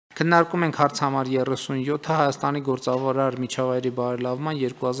Քննարկում ենք հարց համար 37-ը Հայաստանի գործարար միջավայրի բարելավման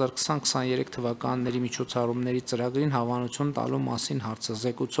 2020-23 թվականների միջոցառումների ծրագրին հավանություն տալու մասին հարցը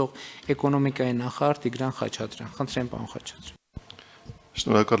զեկուցող էկոնոմիկայի նախարար Տիգրան Խաչատրյան։ Խնդրեմ, պարոն Խաչատրյան։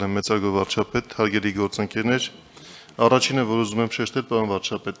 Շնորհակալ եմ, մեծարգո վարչապետ, հարգելի գործընկերներ։ Առաջինը, որ ուզում եմ շեշտել, պարոն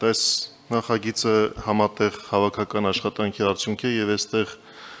վարչապետ, այս նախագիծը համատեղ հավաքական աշխատանքի արդյունք է եւ այստեղ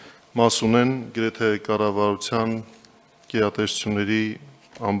մաս ունեն գրեթե կառավարության գերատեսչությունների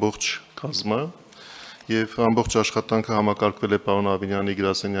ամբողջ կազմը եւ ամբողջ աշխատանքը համակարգվել է պարոն Ավինյանի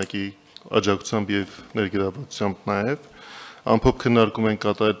գրասենյակի աջակցությամբ եւ ներգրավվածությամբ նաեւ ամփոփ քննարկում են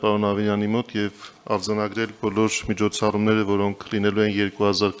կատարել պարոն Ավինյանի մոտ եւ արձանագրել բոլոր միջոցառումները, որոնք լինելու են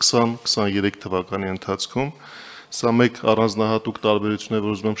 2020-23 թվականի ընթացքում։ Սա մեկ առանձնահատուկ տարբերություն է,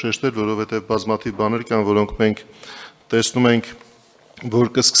 որ ուզում եմ շեշտել, որովհետեւ բազմաթիվ բաներ կան, որոնք մենք տեսնում ենք,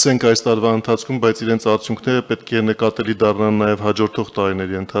 որ կսկսենք այս տարվա ընթացքում, բայց իրենց արդյունքները պետք է նկատելի դառնան նաև հաջորդող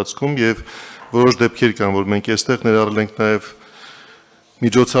տարիների ընթացքում եւ որոշ դեպքեր կան, որ մենք այստեղ ներառել ենք նաև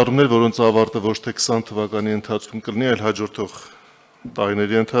միջոցառումներ, որոնց ավարտը ոչ թե 20 թվականի ընթացքում կլինի, այլ հաջորդող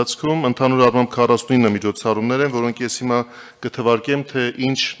տարիների ընթացքում ընդհանուր առմամբ 49 միջոցառումներ են, որոնք ես հիմա կթվարկեմ, թե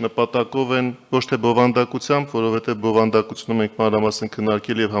ինչ նպատակով են, ոչ թե բովանդակությամբ, որովհետեւ բովանդակությունը մենք մանրամասն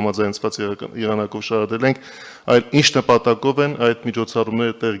քննարկել եւ համաձայնեցված եղանակով շարադրել ենք, այլ ինչ նպատակով են այդ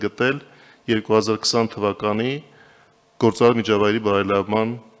միջոցառումները տեղ գտել 2020 թվականի գործարար միջավայրի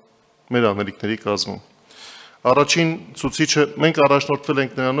բարելավման մեր անելիքների կազմում։ Առաջին ցուցիչը մենք առաջնորդվել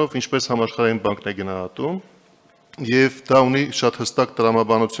ենք նրանով, ինչպես համաշխարհային բանկն է գնահատում, եւ դա ունի շատ հստակ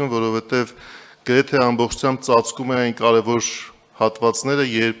տրամաբանություն, որովհետեւ գրեթե ամբողջությամբ ծածկում է այն կարևոր հատվածները,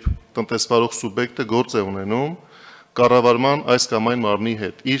 երբ տնտեսվարող սուբյեկտը գործ է ունենում կառավարման այս կամ այն մարմնի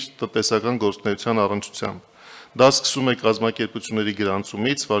հետ իր տնտեսական գործունեության առնչությամբ։ Դա սկսում է կազմակերպությունների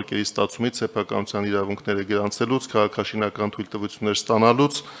գրանցումից, վարկերի ստացումից, սեփականության իրավունքները գրանցելուց, քաղաքաշինական թույլտվություններ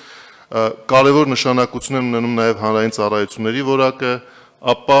ստանալուց, կարևոր նշանակություն են ունենում նաև հանրային ծառայությունների որակը,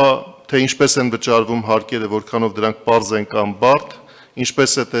 ապա թե ինչպես են վճարվում հարկերը, որքանով դրանք պարզ են կամ բարդ,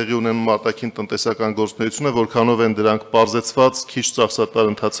 ինչպես է տեղի ունենում արտաքին տնտեսական գործունեությունը, որքանով են դրանք պարզեցված, քիչ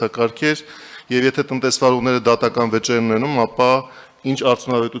ծախսատար ընթացակարգեր, եւ եթե տնտեսվարողները դատական վեճեր ունենում, ապա ինչ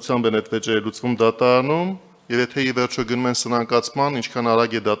արդյունավետությամբ են այդ վեճերը լուծվում դատարանում, եւ եթե ի վերջո գնում են սնանկացման, ինչքան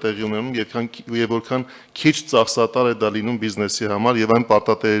արագ է դա տեղի ունենում, եւ որքան քիչ ծախսատար է դա լինում բիզնեսի համար եւ այն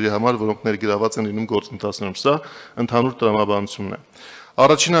պարտատերերի համար, որոնք ներգրաված են լինում գործընթացներում։ Սա ընդհանուր տրամաբանությունն է։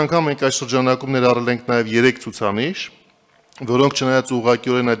 Առաջին անգամ մենք այս շրջանակում ներառել ենք նաև 3 ցուցանիշ, որոնք չնայած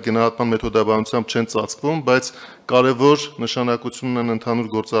ուղղակիորեն այդ գնահատման մեթոդաբանությամբ չեն ծածկվում, բայց կարևոր նշանակություն ունեն ընդհանուր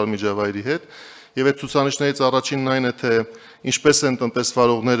գործարար միջավայրի հետ, եւ այդ ցուցանիշներից առաջինն այն է, թե ինչպես են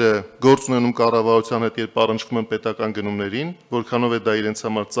տնտեսվարողները գործ ունենում կառավարության հետ, երբ առնչվում են պետական գնումներին, որքանով է դա իրենց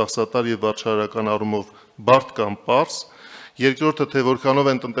համար ծախսատար եւ վարչարարական առումով բարդ կամ պարզ, երկրորդը, թե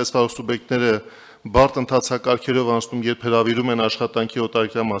որքանով են տնտեսվարող սուբյեկտները բարդ ընթացակարգերով անցնում, երբ հրավիրում են աշխատանքի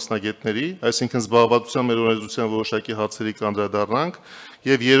օտարերկրյա մասնագետների, այսինքն զբաղվածության մեր օրենսդրության որոշակի հարցերի կանդրադառնանք,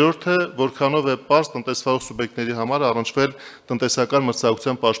 եւ երրորդը, որքանով է պարզ տնտեսվարող սուբյեկտների համար առնչվել տնտեսական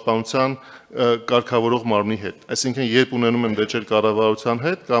մրցակցության պաշտպանության կարգավորող մարմնի հետ, այսինքն երբ ունենում են վեճեր կառավարության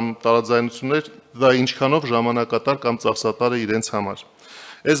հետ կամ տարաձայնություններ, դա ինչքանով ժամանակատար կամ ծախսատար է իրենց համար։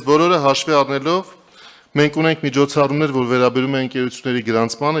 Այս բոլորը հաշվի առնելով մենք ունենք միջոցառումներ, որ վերաբերում են ընկերությունների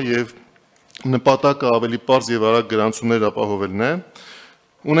գրանցմանը եւ նպատակը ավելի պարզ եւ արագ գրանցումներ ապահովելն է։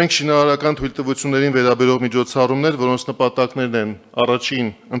 Ունենք շինարարական թույլտվություններին վերաբերող միջոցառումներ, որոնց նպատակներն են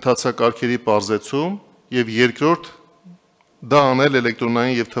առաջին ընթացակարգերի պարզեցում եւ երկրորդ դա անել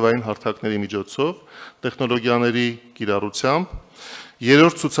էլեկտրոնային եւ թվային հարթակների միջոցով, տեխնոլոգիաների կիրառությամբ։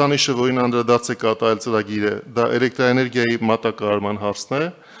 Երրորդ ցուցանիշը, որին անդրադարձ է կատարել ծրագիրը, դա էլեկտրաէներգիայի մատակարարման հարցն է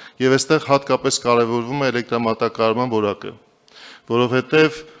եւ այստեղ հատկապես կարեւորվում է էլեկտրամատակարարման որակը,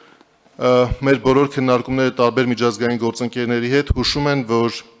 որովհետեւ մեր բոլոր քննարկումները տարբեր միջազգային գործընկերների հետ հուշում են,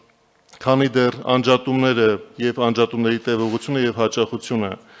 որ քանի դեռ անջատումները եւ անջատումների տևողությունը եւ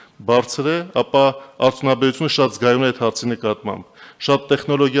հաճախությունը բարձր է, ապա արդյունաբերությունը շատ զգայուն է այդ հարցի նկատմամբ։ Շատ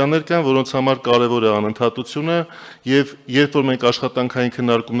տեխնոլոգիաներ կան, որոնց համար կարևոր է անընդհատությունը եւ երբ որ մենք աշխատանքային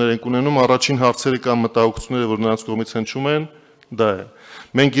քննարկումներ ենք ունենում, առաջին հարցերը կամ մտահոգությունները, որ նրանց կողմից հնչում են, դա է։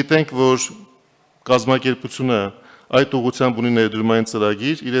 Մենք գիտենք, որ կազմակերպությունը այդ ուղղությամբ ունի ներդրումային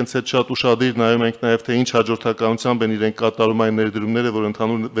ծրագիր, իրենց հետ շատ ուշադիր նայում ենք նաև թե ինչ հաջորդականությամբ են իրենք կատարում այն ներդրումները, որ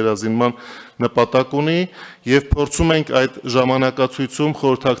ընդհանուր վերազինման նպատակ ունի, եւ փորձում ենք այդ ժամանակացույցում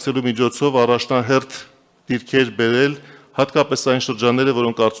խորհրդակցելու միջոցով առաջնահերթ դիրքեր բերել, հատկապես այն շրջանները,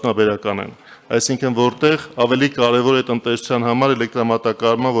 որոնք արդյունաբերական են, այսինքն որտեղ ավելի կարևոր է տնտեսության համար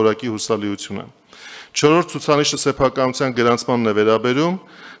էլեկտրամատակարարման որակի հուսալիությունը։ Չորրորդ ցուցանիշը սեփականության գրանցմանն է վերաբերում,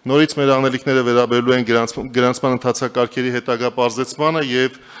 նորից մեր անելիքները վերաբերելու են գրանցման ընթացակարգերի հետագա պարզեցմանը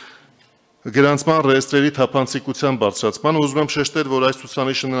եւ գրանցման ռեեստրերի թափանցիկության բարձրացման, ուզում եմ շեշտել, որ այս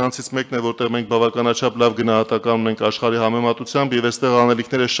ցուցանիշը նրանցից մեկն է, որտեղ մենք բավականաչափ լավ գնահատական ունենք աշխարհի համեմատությամբ եւ այստեղ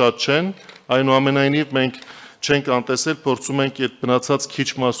անելիքները շատ չեն, այնուամենայնիվ մենք չենք անտեսել, փորձում ենք այդ մնացած քիչ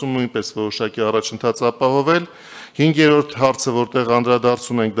մասում նույնպես որոշակի առաջընթաց ապահովել։ 5-րդ հարցը, որտեղ անդրադարձ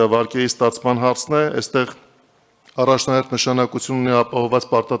ունենք, դա վարկերի ստացման հարցն է, այստեղ առաջնահերթ նշանակություն ունի ապահովված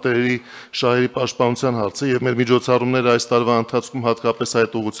պարտատերերի շահերի պաշտպանության հարցը եւ մեր միջոցառումները այս տարվա ընթացքում հատկապես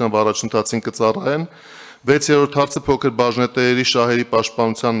այդ ուղղությամբ առաջընթացին կծառայեն։ 6-րդ հարցը փոքր բաժնետերերի շահերի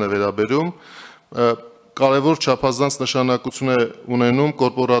պաշտպանությանն է վերաբերում։ Կարևոր չափազանց նշանակություն է ունենում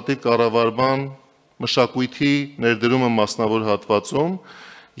կորպորատիվ կառավարման մշակույթի ներդրումը մասնավոր հատվածում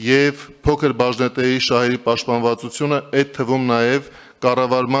եւ փոքր բաժնետերերի շահերի պաշտպանվածությունը այդ թվում նաեւ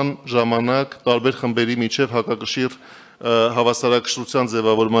կառավարման ժամանակ տարբեր խմբերի միջև հակակշիռ հավասարակշռության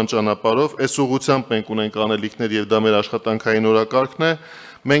ձևավորման ճանապարհով այս ուղղությամբ մենք ունենք անելիքներ եւ դա մեր աշխատանքային օրակարգն է։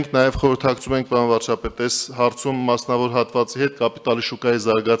 Մենք նաեւ խորհրդակցում ենք պարոն վարչապետ այս հարցում մասնավոր հատվածի հետ կապիտալի շուկայի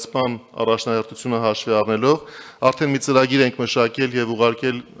զարգացման առաջնահերթությունը հաշվի առնելով արդեն մի ծրագիր ենք մշակել եւ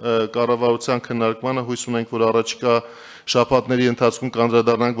ուղարկել կառավարության քննարկմանը, հույս ունենք, որ առաջիկա շաբաթների ընթացքում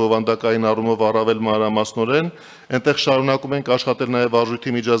կանդրադառնանք բովանդակային առումով առավել մանրամասնորեն, այնտեղ շարունակում ենք աշխատել նաև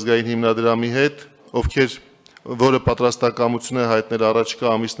արժույթի միջազգային հիմնադրամի հետ, որը պատրաստակամություն է հայտնել առաջիկա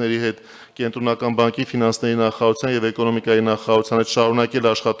ամիսների հետ Կենտրոնական բանկի, ֆինանսների նախարարության եւ էկոնոմիկայի նախարարության հետ շարունակել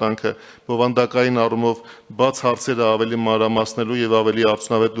աշխատանքը բովանդակային առումով բաց հարցերը ավելի մանրամասնելու եւ ավելի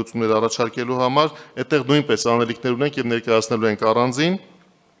արդյունավետ լուծումներ առաջարկելու համար, այդտեղ նույնպես անելիքներ ունենք եւ ներկայացնելու ենք առանձին։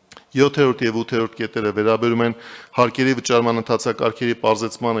 7-րդ եւ 8-րդ կետերը վերաբերում են հարկերի վճարման ընթացակարգերի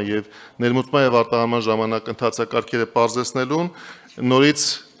պարզեցմանը եւ ներմուծման եւ արտահանման ժամանակ ընթացակարգերը պարզեցնելուն, նորից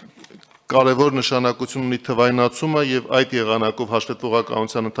կարևոր նշանակություն ունի թվայնացումը եւ այդ եղանակով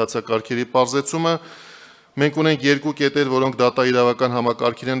հաշվետվողականության ընթացակարգերի պարզեցումը։ Մենք ունենք երկու կետեր, որոնք դատաիրավական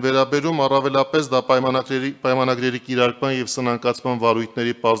համակարգին են վերաբերում, առավելապես դա պայմանագրերի կիրարկման եւ սնանկացման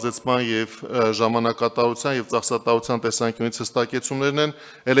վարույթների պարզեցման եւ ժամանակատարության եւ ծախսատարության տեսանկյունից հստակեցումներն են,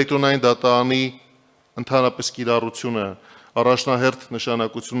 էլեկտրոնային դատարանի ընդհանրապես կիրառությունը առաջնահերթ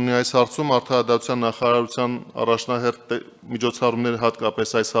նշանակություն ունի այս հարցում, արդարադատության նախարարության առաջնահերթ միջոցառումները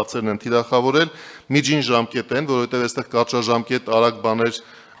հատկապես այս հարցերն են թիրախավորել, միջին ժամկետ են, որովհետեւ այստեղ կարճաժամկետ արագ բաներ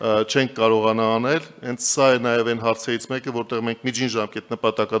չենք կարողանա անել, հենց սա է նաև այն հարցերից մեկը, որտեղ մենք միջին ժամկետ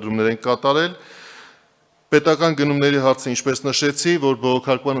նպատակադրումներ ենք կատարել։ Պետական գնումների հարցը, ինչպես նշեցի, որ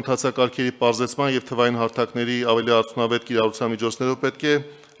բողոքարկման ընթացակարգերի պարզեցման եւ թվային հարթակների ավելի արդյունավետ կիրառության միջոցներով պետք է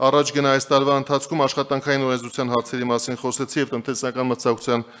առաջ գնա այս տարվա ընթացքում աշխատանքային օրենսդրության հարցերի մասին խոսեցի եւ տնտեսական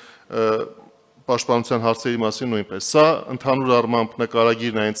մրցակցության պաշտպանության հարցերի մասին նույնպես։ Սա ընդհանուր առմամբ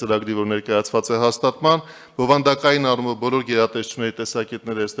նկարագիրն այն ծրագրի, որ ներկայացված է հաստատման, բովանդակային առումով բոլոր գերատեսչությունների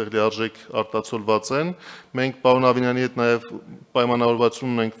տեսակետները այստեղ լիարժեք արտացոլված են։ Մենք պարոն Ավինյանի հետ նաև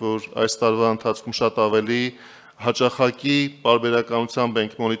պայմանավորվածություն ունենք, որ այս տարվա ընթացքում շատ ավելի հաճախակի պարբերականությամբ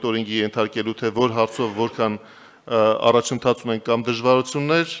ենք մոնիտորինգի ենթարկելու, թե որ հարցով որքան առաջընթաց ունենք կամ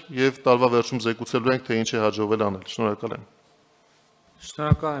դժվարություններ եւ տարվա վերջում զեկուցելու ենք, թե ինչ է հաջողվել անել։ Շնորհակալ եմ։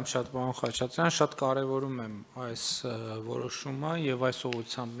 Շնորհակալ եմ շատ պարոն Խաչատրյան, շատ կարևորում եմ այս որոշումը եւ այս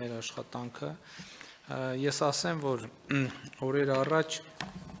ուղղությամբ մեր աշխատանքը։ Ես ասեմ, որ օրեր առաջ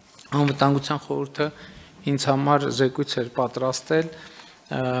անվտանգության խորհուրդը ինձ համար զեկույց էր պատրաստել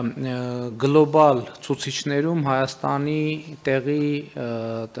գլոբալ ցուցիչներում Հայաստանի տեղի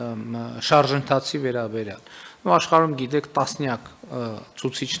շարժընթացի վերաբերյալ։ Աշխարհում գիտեք տասնյակ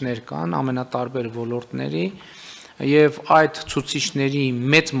ցուցիչներ կան ամենատարբեր ոլորտների եւ այդ ցուցիչների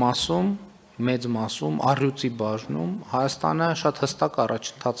մեծ մասում առյուծի բաժնում Հայաստանը շատ հստակ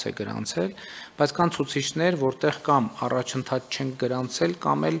առաջընթաց է գրանցել, բայց կան ցուցիչներ, որտեղ կամ առաջընթաց չեն գրանցել,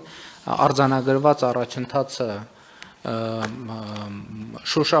 կամ էլ արձանագրված առաջընթացը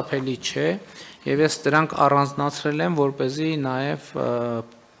շոշափելի չէ, եւ ես դրանք առանձնացրել եմ, որպեսզի նաեւ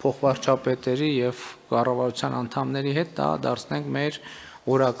փոխվարչապետերի եւ կառավարության անդամների հետ դա դարձնենք մեր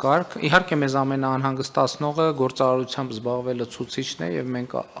օրակարգ։ Իհարկե մեզ ամենաանհանգստացնողը գործարարությամբ զբաղվելը ցուցիչն է եւ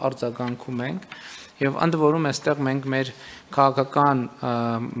մենք արձագանքում ենք եւ ընդ որում այստեղ մենք մեր քաղաքական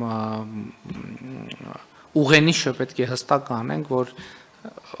ուղենիշը պետք է հստակ անենք, որ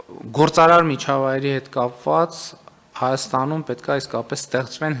գործարար միջավայրի հետ կապված Հայաստանում պետք է իսկապես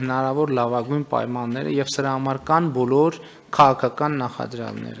ստեղծվեն հնարավոր լավագույն պայմանները եւ սրա համար կան բոլոր քաղաքական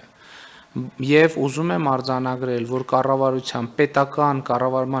նախադրյալները։ Եվ ուզում եմ արձանագրել, որ կառավարության պետական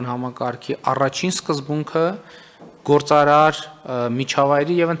կառավարման համակարգի առաջին սկզբունքը գործարար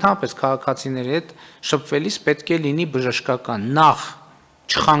միջավայրի եւ ընդհանրապես քաղաքացիների հետ շփվելիս պետք է լինի բժշկական, նախ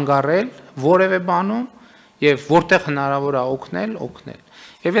չխանգարել որևէ բանում եւ որտեղ հնարավոր է օգնել։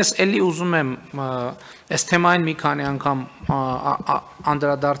 Եվ ես էլի ուզում եմ այս թեմային մի քանի անգամ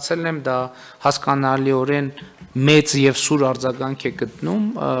անդրադարձել եմ, դա հասկանալիորեն մեծ եւ սուր արձագանք է գտնում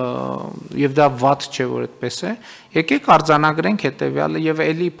եւ դա վատ չէ, որ այդպես է։ Եկեք արձանագրենք հետեւյալը եւ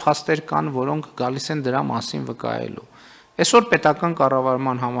էլի փաստեր կան, որոնք գալիս են դրա մասին վկայելու։ Այսօր պետական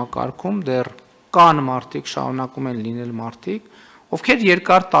կառավարման համակարգում դեռ կան մարդիկ, շարունակում են լինել մարդիկ, ովքեր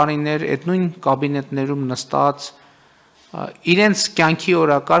երկար տարիներ այդ նույն կաբինետներում նստած իրենց կյանքի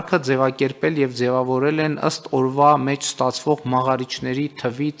օրակարգը ձևակերպել եւ ձևավորել են ըստ օրվա մեջ ստացվող մաղարիչների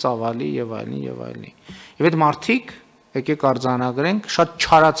թվի, ծավալի եւ այլն եւ այլն։ Եվ այդ մարդիկ, եկեք արձանագրենք, շատ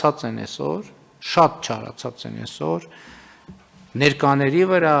չարացած են այսօր, ներկաների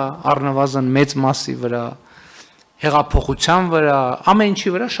վրա, առնվազն մեծ մասի վրա, հեղափոխության վրա, ամեն ինչի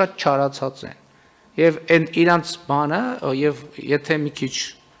վրա շատ չարացած են։ Եվ այդ իրանց բանը, եւ եթե մի քիչ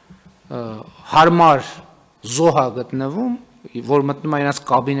հարմար զոհա գտնվում, որ մտնում է իրենց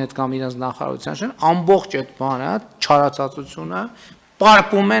կաբինետ կամ իրենց նախարարության շեն, ամբողջ այդ բանը, չարացածությունը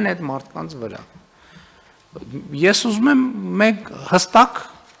պարպում են այդ մարդկանց վրա։ Ես ուզում եմ մենք հստակ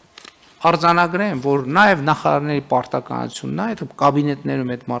արձանագրենք, որ նաև նախարարների պարտականությունն է այդ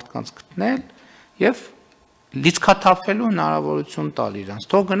կաբինետներում այդ մարդկանց գտնել եւ լիցքաթափվելու հնարավորություն տալ իրանց,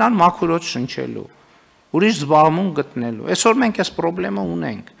 թող գնան մաքուրոց շնչելու, ուրիշ զբաղմունք գտնելու։ Այսօր մենք այս խնդրումը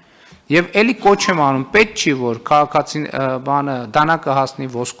ունենք։ Եվ էլի կոչ եմ անում, պետք չի, որ քաղաքացին բանը դանակը հասնի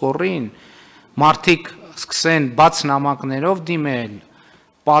ոսկորին, մարդիկ սկսեն բաց նամակներով դիմել,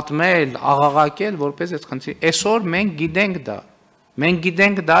 պատմել, աղաղակել, որպես այս խնդրի։ Այսօր մենք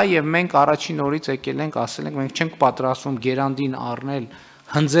գիտենք դա եւ մենք առաջին օրից եկել ենք, ասել ենք, մենք չենք պատրաստվում գերանդին առնել,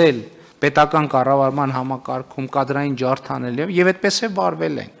 հնձել պետական կառավարման համակարգում կադրային ջարդանել եւ այդպես է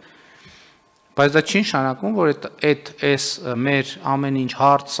վարվել ենք։ Բայց դա չի նշանակում, որ այս մեր ամեն ինչ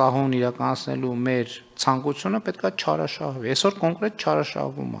հարթ սահուն իրականացնելու մեր ցանկությունը պետքա չարաշահվի։ Այսօր կոնկրետ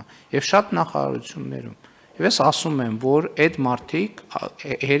չարաշահվում է եւ շատ նախարարություններում։ Եվ ես ասում եմ, որ այդ մարդիկ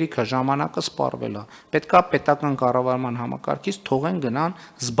հերիքը ժամանակը սպառվել է։ Պետքա պետական կառավարման համակարգից թողեն գնան,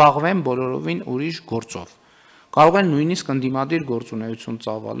 զբաղվեն բոլորովին ուրիշ գործով։ Կարող են նույնիսկ ընդդիմադիր գործունեություն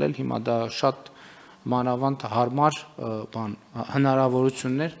ծավալել, հիմա դա շատ մանավանդ հարմար բան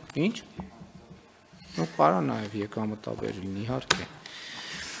հնարավորություններ, ինչ Ну, կարա նաև եկամտաբեր լինի, իհարկե։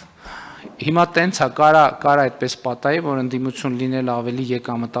 Հիմա տենց է, կարա այդպես պատահի, որ ընդդիմություն լինելը ավելի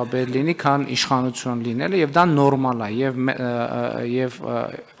եկամտաբեր լինի, քան իշխանություն լինելը, եւ դա նորմալ է,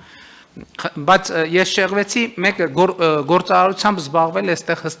 բայց ես շեղվեցի, մեկը գործարարությամբ զբաղվել,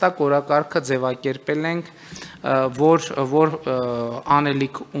 այստեղ հստակ օրակարգը ձևակերպել ենք, որ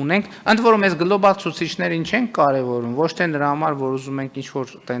անելիք ունենք, ընդ որում այս գլոբալ ցուցիչներին չենք կարևորում, ոչ թե նրա համար, որ ուզում ենք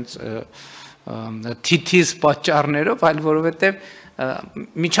ինչ-որ տենց թիթիզ պատճառներով, այլ որովհետև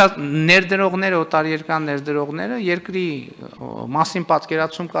ներդրողները, օտարերկրյա ներդրողները երկրի մասին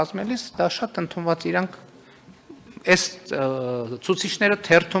պատկերացում կազմելիս դա շատ ընդունված իրանք այս ցուցիչները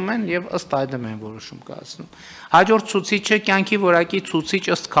թերթում են եւ ըստ այդմ են որոշում կայացնում։ Հաջորդ ցուցիչը կյանքի որակի ցուցիչ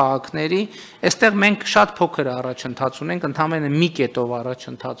ըստ քաղաքների, այստեղ մենք շատ փոքր առաջընթաց ունենք, ընդհանրապես մի կետով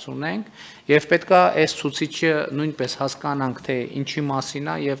առաջընթաց ունենք եւ պետքա այս ցուցիչը նույնպես հասկանանք, թե ինչի մասին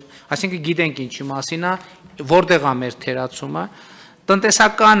է եւ այսինքն գիտենք ինչի մասին է, որտեղ է մեր թերացումը,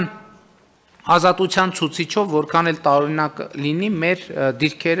 տնտեսական ազատության ցուցիչով որքան էլ տարօրինակ լինի, մեր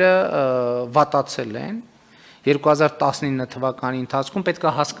դիրքերը վատացել են 2019 թվականի ընթացքում պետք է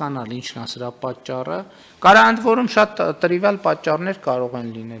հասկանալ ինչն է սրա պատճառը, կարա ընդ որում շատ տրիվիալ պատճառներ կարող են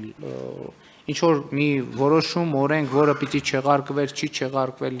լինել, ինչ որ մի որոշում օրենք, որը պիտի չեղարկվեր, չի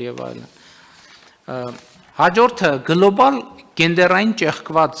չեղարկվել եւ այլն։ Հաջորդը գլոբալ գենդերային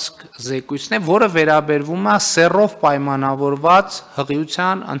ճեղքված զեկույցն է, որը վերաբերվում է սեռով պայմանավորված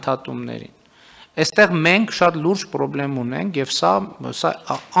հղիության ընդհատումներին։ Այստեղ մենք շատ լուրջ խնդրեմ ունենք եւ սա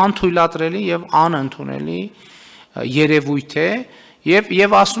անթույլատրելի եւ անընդունելի երևույթ է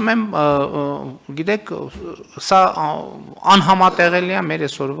եւ ասում եմ, գիտեք, սա անհամատեղելի է մեր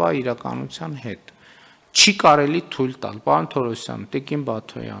այսօրվա իրականության հետ։ Չի կարելի թույլ տալ, պարոն Թորոսյան, Տիկին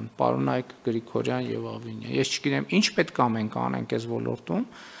Բաթոյան, պարոն Այգ Գրիգորյան եւ Ավինյան։ Ես չգիտեմ ինչ պետք է մենք անենք այս ոլորտում,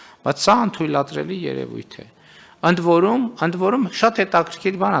 բայց սա անթույլատրելի երևույթ է։ Ընդ որում շատ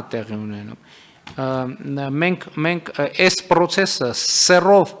հետաքրքիր բան է տեղի ունենում։ Մենք այս process-ը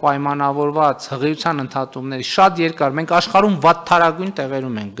սեռով պայմանավորված հղիության ընդհատումների շատ երկար, մենք աշխարհում վատթարագույն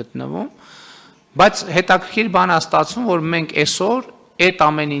տեղերում ենք գտնվում, բայց հետաքրքիր բան է ստացվում, որ մենք այսօր այդ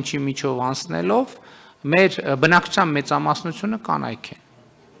ամեն ինչի միջով անցնելով մեր բնակչության մեծամասնությունը կանայք են։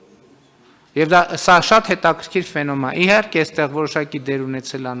 Եվ սա շատ հետաքրքիր ֆենոմեն է։ Իհարկե, այստեղ որոշակի դեր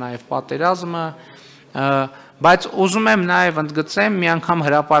ունեցել է նաև պատերազմը, բայց ուզում եմ նաև ընդգծեմ, մի անգամ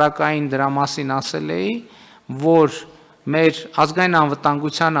հրապարակային դրա մասին ասել էի, որ մեր ազգային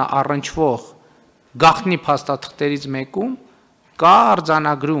անվտանգությանը առնչվող գաղտնի փաստաթղթերից մեկում կա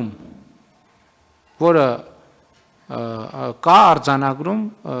արձանագրում, որը կա արձանագրում,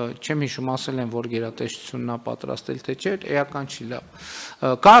 չեմ հիշում ասել են, որ գերատեսչությունն է պատրաստել, թե չէ, էական չի լավ,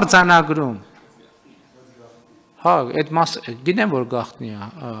 կա արձանագրում, հա, այդ մասը, գիտեմ, որ գաղտնի է,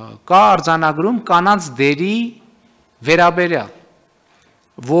 կա արձանագրում կանանց դերի վերաբերյալ,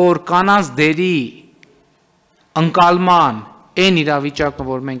 որ կանանց դերի ընկալման այն իրավիճակը,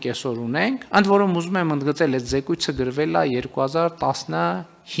 որ մենք այսօր ունենք, ընդ որում ուզում եմ ընդգծել, այդ զեկույցը գրվել է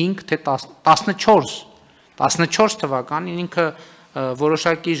 2015 թե 14 թվականին, ինքը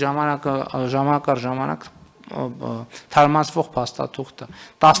որոշակի ժամանակ թարմացվող փաստաթուղթը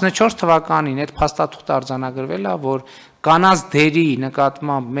 14 թվականին այդ փաստաթուղթը արձանագրվել է, որ կանանց դերի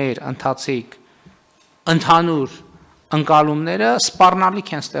նկատմամբ մեր ընթացիկ ընդհանուր ընկալումները սպառնալիք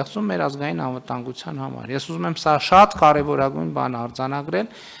են ստեղծում մեր ազգային անվտանգության համար։ Ես ուզում եմ սա շատ կարևորագույն բան արձանագրել։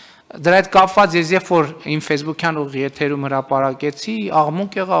 Դրա հետ կապված ես երբ որ իմ Facebook-յան ուղի եթերում հրապարակեցի,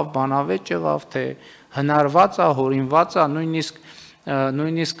 աղմուկ եղավ, բանավեճ եղավ, թե հնարված է, հորինված է,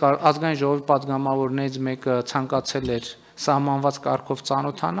 նույնիսկ ազգային ժողովի պատգամավորներից մեկը ցանկացել էր սահմանված կարգով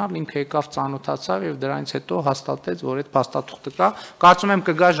ծանոթանալ, ինքը եկավ ծանոթացավ եւ դրանից հետո հաստատեց, որ այդ փաստաթուղթը կա։ Կարծում եմ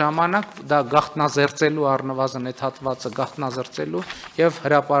կգա ժամանակ դա գաղտնազերծելու առնվազն այդ հատվածը գաղտնազերծելու եւ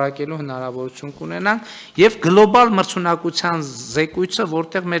հրապարակելու հնարավորություն կունենանք եւ գլոբալ մրցունակության զեկույցը,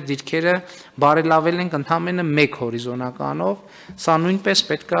 որտեղ մեր դիրքերը բարելավել ենք ընդամենը մեկ հորիզոնականով, սա նույնպես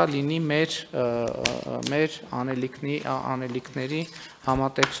պետքա լինի մեր անելիքների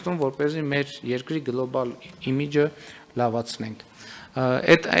համատեքստում, որպեսզի մեր երկրի գլոբալ իմիջը լավացնենք։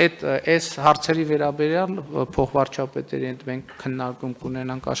 Այս հարցերի վերաբերյալ փոխվարչապետերի հետ մենք քննարկում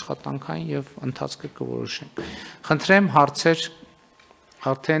կունենանք աշխատանքային եւ ընթացքը կորոշենք։ Խնդրեմ հարցեր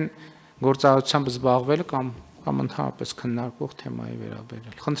արդեն գործարարությամբ զբաղվել կամ ընդհանրապես քննարկող թեմայի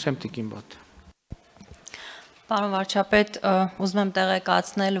վերաբերյալ։ Խնդրեմ Տիկին Բաթ։ Պարոն վարչապետ, ուզում եմ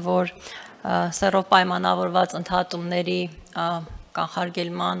տեղեկացնել, որ սերով պայմանավորված ընդհատումների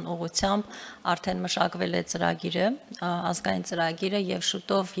կանխարգելման ուղղությամբ արդեն մշակվել է ծրագիրը, ազգային ծրագիրը եւ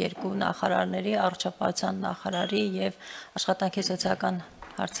շուտով երկու նախարարների, առողջապահության նախարարի եւ աշխատանքի սոցիալական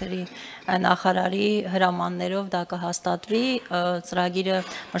հարցերի նախարարի հրամաններով դա կհաստատվի, ծրագիրը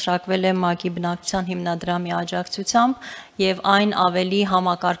մշակվել է ՄԱԿ-ի բնակչության հիմնադրամի աջակցությամբ եւ այն ավելի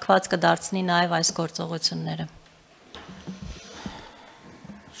համակարգված կդարձնի նաեւ այս գործողությունները։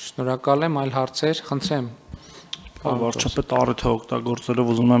 Շնորհակալ եմ, այլ հարցեր, խնդրեմ։ Վարչապետ առիթը օգտագործելով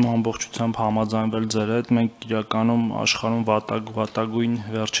ուզում եմ ամբողջությամբ համաձայնվել ձեր հետ, մենք իրականում աշխարհում վատագույն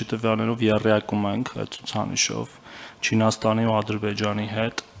վերջի տվյալներով եռյակում ենք այդ ցուցանիշով Չինաստանի ու Ադրբեջանի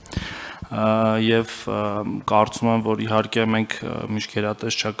հետ եւ կարծում եմ, որ իհարկե մենք միշտ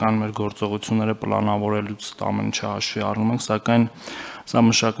գերատեսչական մեր գործողությունները պլանավորելուց ամեն ինչը հաշվի առնում ենք, սակայն սա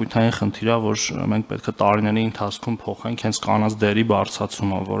մշակութային խնդիր է, որ մենք պետք է տարիների ընթացքում փոխենք հենց կանանց դերի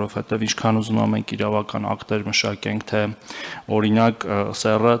բարձրացումը, որովհետեւ ինչքան ուզում ենք իրավական ակտեր մշակենք, թե օրինակ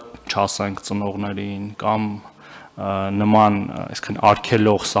սեռը չասենք ծնողներին կամ նման, այսինքն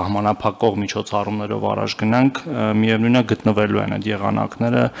արգելող սահմանափակող միջոցառումներով առաջ գնանք, միևնույնն է գտնվելու են այդ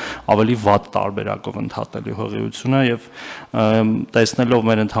եղանակները ավելի վատ տարբերակով ընդհատելու հղիությունը եւ տեսնելով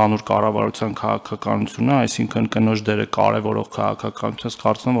մեր ընդհանուր կառավարության քաղաքականությունը, այսինքն կնոջ դերը կարևորող քաղաքականությունից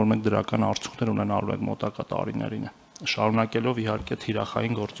կարծում եմ, որ մենք դրական արդյունքներ ունենալու ենք մոտակա տարիներին, շարունակելով իհարկե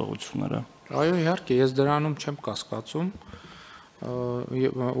թիրախային գործողությունները։ Այո, իհարկե, ես դրանում չեմ կասկածում։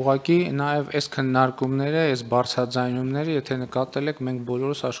 Ուղղակի նաև այս քննարկումները, այս բարձրաձայնումները, եթե նկատել եք, մենք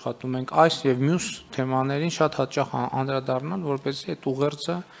բոլորս աշխատում ենք այս եւ մյուս թեմաներին շատ հաճախ անդրադառնալ, որպեսզի այդ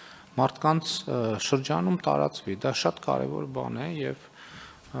ուղերձը մարդկանց շրջանում տարածվի։ Դա շատ կարևոր բան է եւ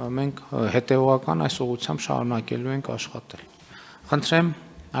մենք հետեւողական այս ուղղությամբ շարունակելու ենք աշխատել։ Խնդրեմ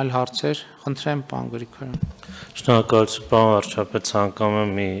այլ հարցեր, խնդրեմ պարոն Գրիգորյան։ Շնորհակալություն, պարոն վարչապետ, ցանկանում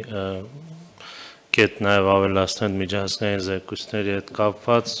եմ մի կետ նաև ավելացնել միջազգային զեկույցների հետ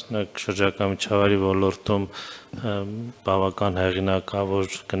կապված, շրջակա միջավայրի ոլորտում բավական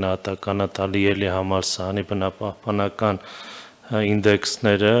հեղինակավոր գնահատական է տալի ելի համալսարանի բնապահպանական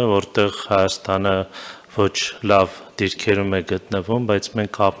ինդեքսները, որտեղ Հայաստանը ոչ լավ դիրքերում է գտնվում, բայց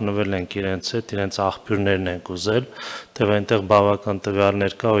մենք կապնվել ենք իրենց հետ, իրենց աղբյուրներն ենք ուզել, թեև այնտեղ բավական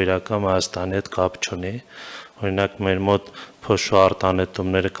տվյալներ կա, որ իրական Հայաստանի հետ կապ չունի։ Օրինակ մեր մոտ փոշու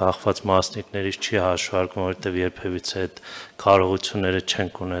արտանետումները կախված մասնիկներից չի հաշվարկվում, որովհետև երբևիցե այդ կարողությունները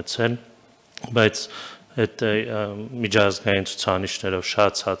չենք ունեցել, բայց այդ միջազգային ցուցանիշներով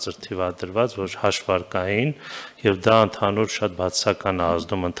շատ ցածր թիվադրված, որ հաշվարկային եւ դա ընդհանուր շատ բացասական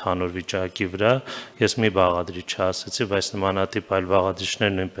ազդում ընդհանուր վիճակի վրա։ Ես մի բաղադրիչ չասեցի, բայց նմանատիպ այլ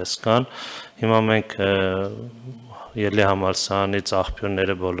բաղադրիչներ նույնպես կան։ Հիմա մենք ելի համալսարանից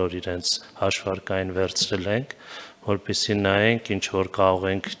աղբյուրները բոլոր իրենց հաշվարկային վերցրել ենք, որպեսզի նայենք, ինչ որ կարող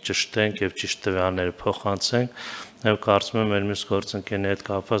ենք ճշտենք եւ ճիշտ տվյալները փոխանցենք։ Եվ կարծում եմ մեր մյուս գործընկերների հետ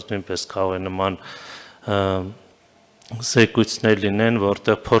կապված նույնպես կարող է նման զեկույցներ լինեն,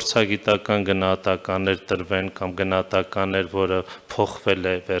 որտեղ փորձագիտական գնահատականներ տրվեն կամ գնահատականներ, որը փոխվել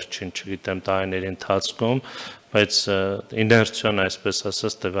է վերջին, չգիտեմ, տարիների ընթացքում, բայց իներցիոն, այսպես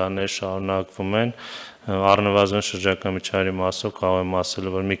ասած, տվյալները շարունակվում են։ Առնվազն շրջակա միջավայրի մասով կարող եմ ասել,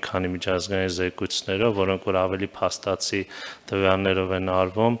 որ մի քանի միջազգային զեկույցներով, որոնք որ ավելի փաստացի տվյալներով են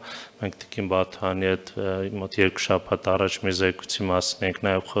արվում, մենք Տիկին Բաթանի հետ մոտ 2 շաբաթ առաջ մի զեկույցի մասին ենք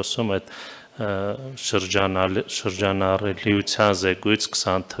նաև խոսում, այդ շրջանառելիության զեկույց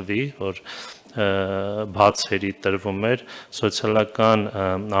 20 թվի, որ բացերի տրվում էր սոցիալական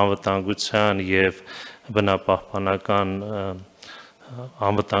անվտանգության եւ բնապահպանական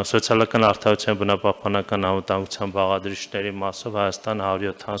սոցիալական արդարության բնապահպանական անվտանգության բաղադրիչների մասով Հայաստանը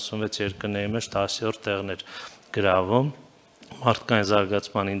 176 երկրների մեջ 10-րդ տեղն էր գրավում, մարդկային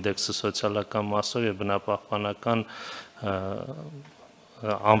զարգացման ինդեքսը սոցիալական մասով եւ բնապահպանական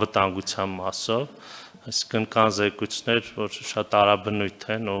անվտանգության մասով, այսինքն կան զեկույցներ, որ շատ տարաբնույթ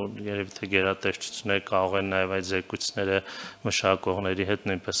են, ու երևի թե գերատեսչությունները կարող են նաև այդ զեկույցները մշակողների հետ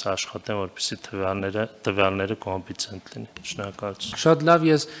նույնպես աշխատեն, որպեսզի տվյալները կոմպետենտ լինեն։ Շնորհակալություն։ Շատ լավ,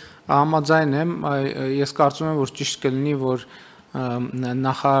 ես համաձայն եմ, ես կարծում եմ, որ ճիշտ կլինի, որ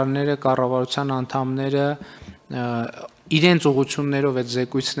նախարարները, կառավարության անդամները իրենց ուղղություններով այդ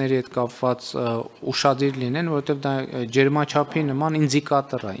զեկույցների հետ կապված ուշադիր լինեն, որովհետև դա ջերմաչափի նման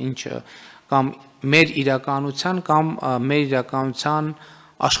ինդիկատոր է, ինչը կամ մեր իրականության կամ մեր իրականության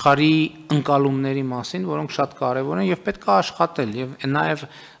աշխարհի ընկալումների մասին, որոնք շատ կարևոր են եւ պետք է աշխատել եւ նաեւ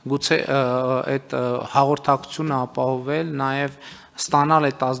գուցե այդ հաղորդակցությունը ապահովել, նաեւ ստանալ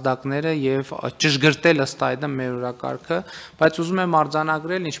այդ ազդակները եւ ճշգրտել ըստ այդմ մեր օրակարգը, բայց ուզում եմ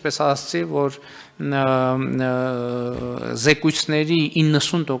արձանագրել, ինչպես ասացի, որ զեկույցների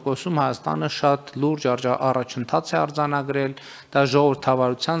 90%-ում Հայաստանը շատ լուրջ առաջընթաց է արձանագրել, դա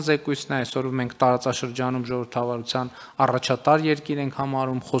ժողովրդավարության զեկույցն է, այսօր մենք տարածաշրջանում ժողովրդավարության առաջատար երկիր ենք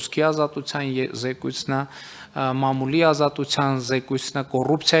համարում, խոսքի ազատության զեկույցն է, մամուլի ազատության զեկույցն է,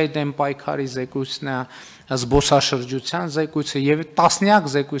 կոռուպցիայի դեմ պայքարի զեկույցն է, զբոսաշրջության զեկույցը եւ տասնյակ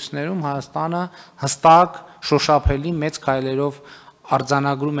զեկույցներում Հայաստանը հստակ շոշափելի մեծ քայլերով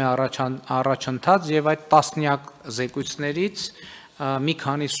արձանագրում է առաջընթաց եւ այդ տասնյակ զեկույցներից մի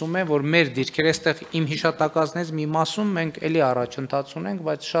քանիսում է, որ մեր դիրքերը այստեղ իմ հիշատակածներից մի մասում մենք էլի առաջընթաց ունենք,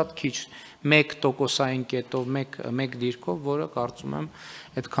 բայց շատ քիչ 1%-ային կետով, մեկ դիրքով, որը կարծում եմ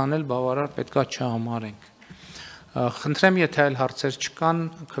այդքան էլ բավարար պետքա չհամարենք։ Խնդրեմ, եթե այլ հարցեր չկան,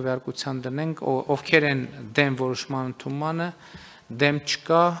 քվեարկության դնենք, ովքեր են դեմ որոշման ընդունմանը, դեմ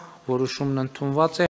չկա, որոշումն ընդունված է։